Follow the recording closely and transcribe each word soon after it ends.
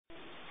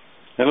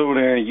Hello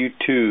there,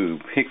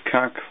 YouTube,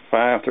 Hickok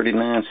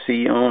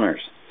 539C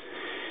owners.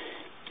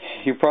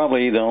 You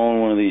probably either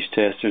own one of these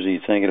testers or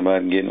you're thinking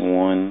about getting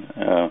one.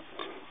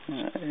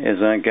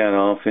 As I got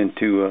off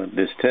into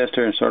this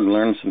tester and started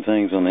learning some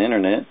things on the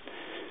internet,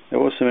 there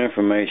was some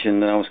information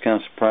that I was kind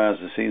of surprised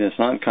to see that's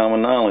not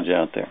common knowledge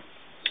out there.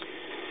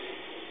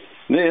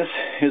 This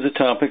is a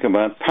topic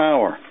about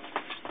power.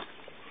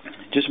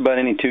 Just about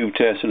any tube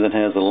tester that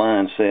has a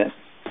line set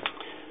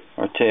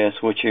or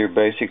test, which you're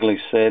basically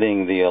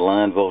setting the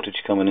line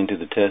voltage coming into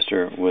the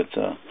tester with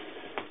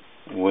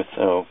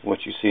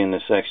what you see in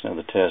this section of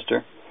the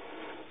tester.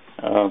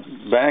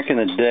 Back in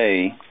the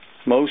day,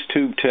 most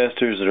tube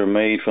testers that are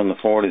made from the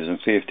 40s and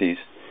 50s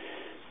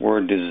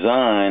were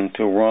designed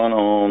to run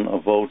on a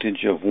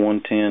voltage of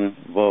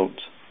 110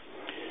 volts.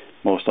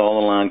 Most all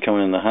the line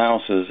coming in the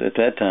houses at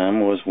that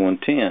time was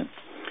 110.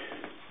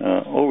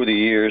 Over the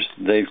years,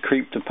 they've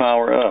creeped the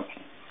power up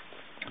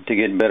to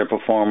get better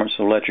performance,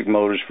 electric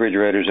motors,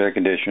 refrigerators, air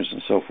conditioners,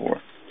 and so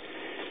forth.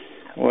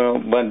 Well,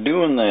 by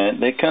doing that,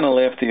 they kind of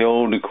left the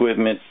old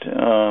equipment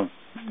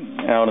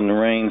out in the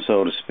rain,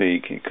 so to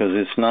speak, because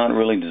it's not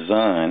really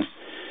designed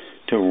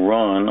to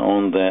run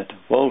on that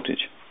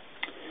voltage.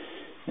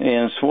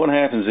 And so what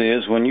happens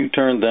is, when you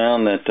turn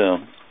down that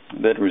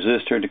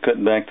resistor to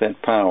cut back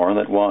that power,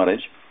 that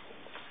wattage,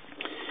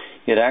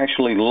 it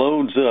actually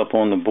loads up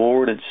on the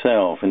board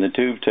itself in the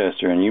tube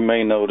tester. And you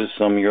may notice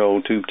some of your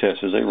old tube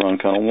testers, they run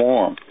kind of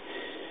warm.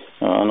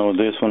 I know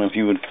this one, if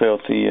you would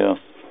felt the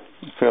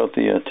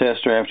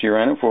tester after you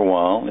ran it for a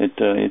while,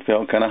 it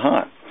felt kind of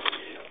hot.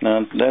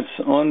 Now that's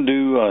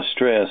undue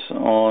stress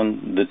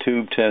on the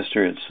tube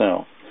tester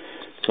itself.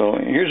 So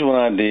here's what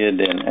I did,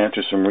 and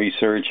after some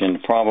research,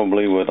 and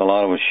probably what a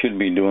lot of us should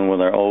be doing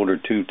with our older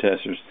tube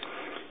testers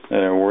that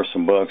are worth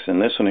some bucks, and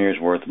this one here is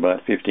worth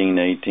about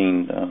 $1,500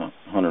 to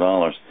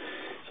 $1,800.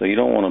 So you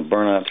don't want to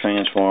burn out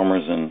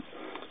transformers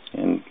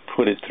and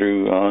put it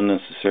through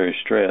unnecessary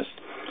stress.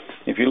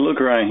 If you look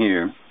right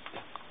here,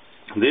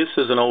 this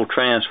is an old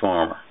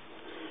transformer.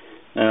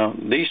 Now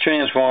these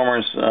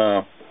transformers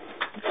are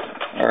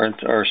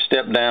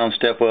step down,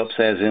 step ups,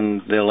 as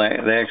in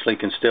they actually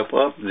can step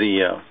up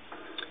the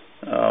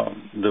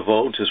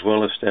volts as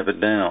well as step it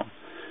down.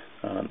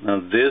 Now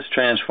this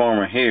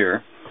transformer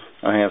here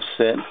I have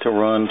set to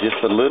run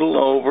just a little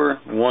over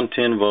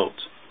 110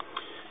 volts.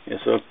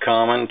 It's a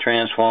common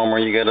transformer.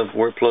 You got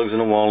where it plugs in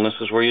the wall, and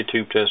this is where your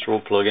tube tester will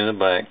plug in the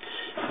back.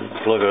 You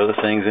can plug other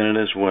things in it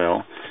as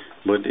well.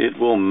 But it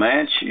will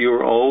match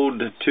your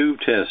old tube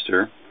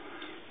tester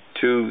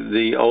to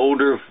the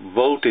older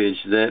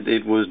voltage that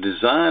it was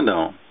designed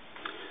on.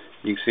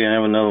 You can see I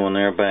have another one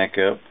there back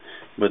up.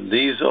 But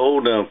these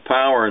old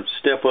power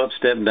step up,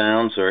 step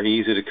downs are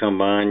easy to come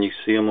by, and you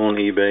see them on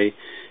eBay,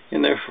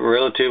 and they're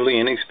relatively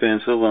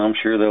inexpensive. I'm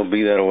sure they'll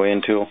be that way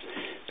until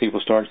people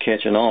start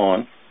catching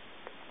on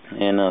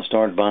and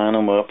start buying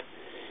them up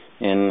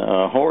and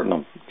hoarding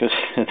them, because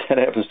that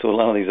happens to a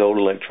lot of these old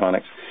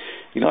electronics.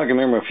 You know, I can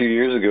remember a few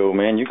years ago,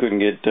 man, you couldn't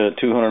get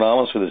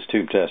 $200 for this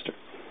tube tester.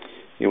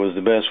 It was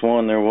the best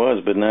one there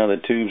was, but now the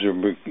tubes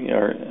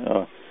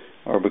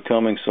are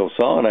becoming so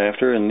sought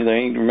after, and they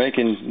ain't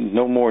making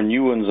no more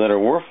new ones that are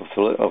worth a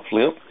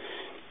flip.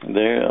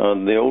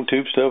 The old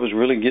tube stuff is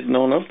really getting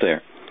on up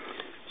there.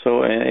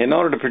 So in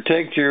order to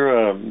protect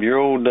your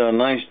old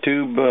nice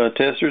tube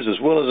testers as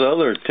well as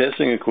other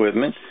testing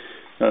equipment,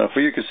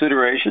 for your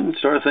consideration,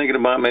 start thinking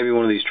about maybe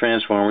one of these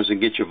transformers and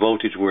get your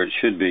voltage where it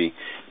should be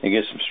and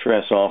get some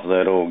stress off of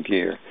that old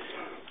gear.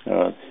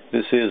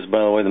 This is, by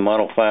the way, the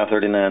Model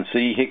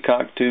 539C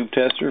Hickok tube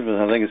tester.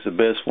 I think it's the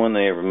best one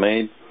they ever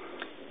made.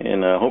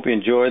 And I hope you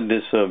enjoyed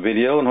this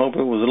video, and hope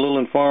it was a little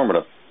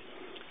informative.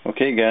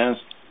 Okay, guys,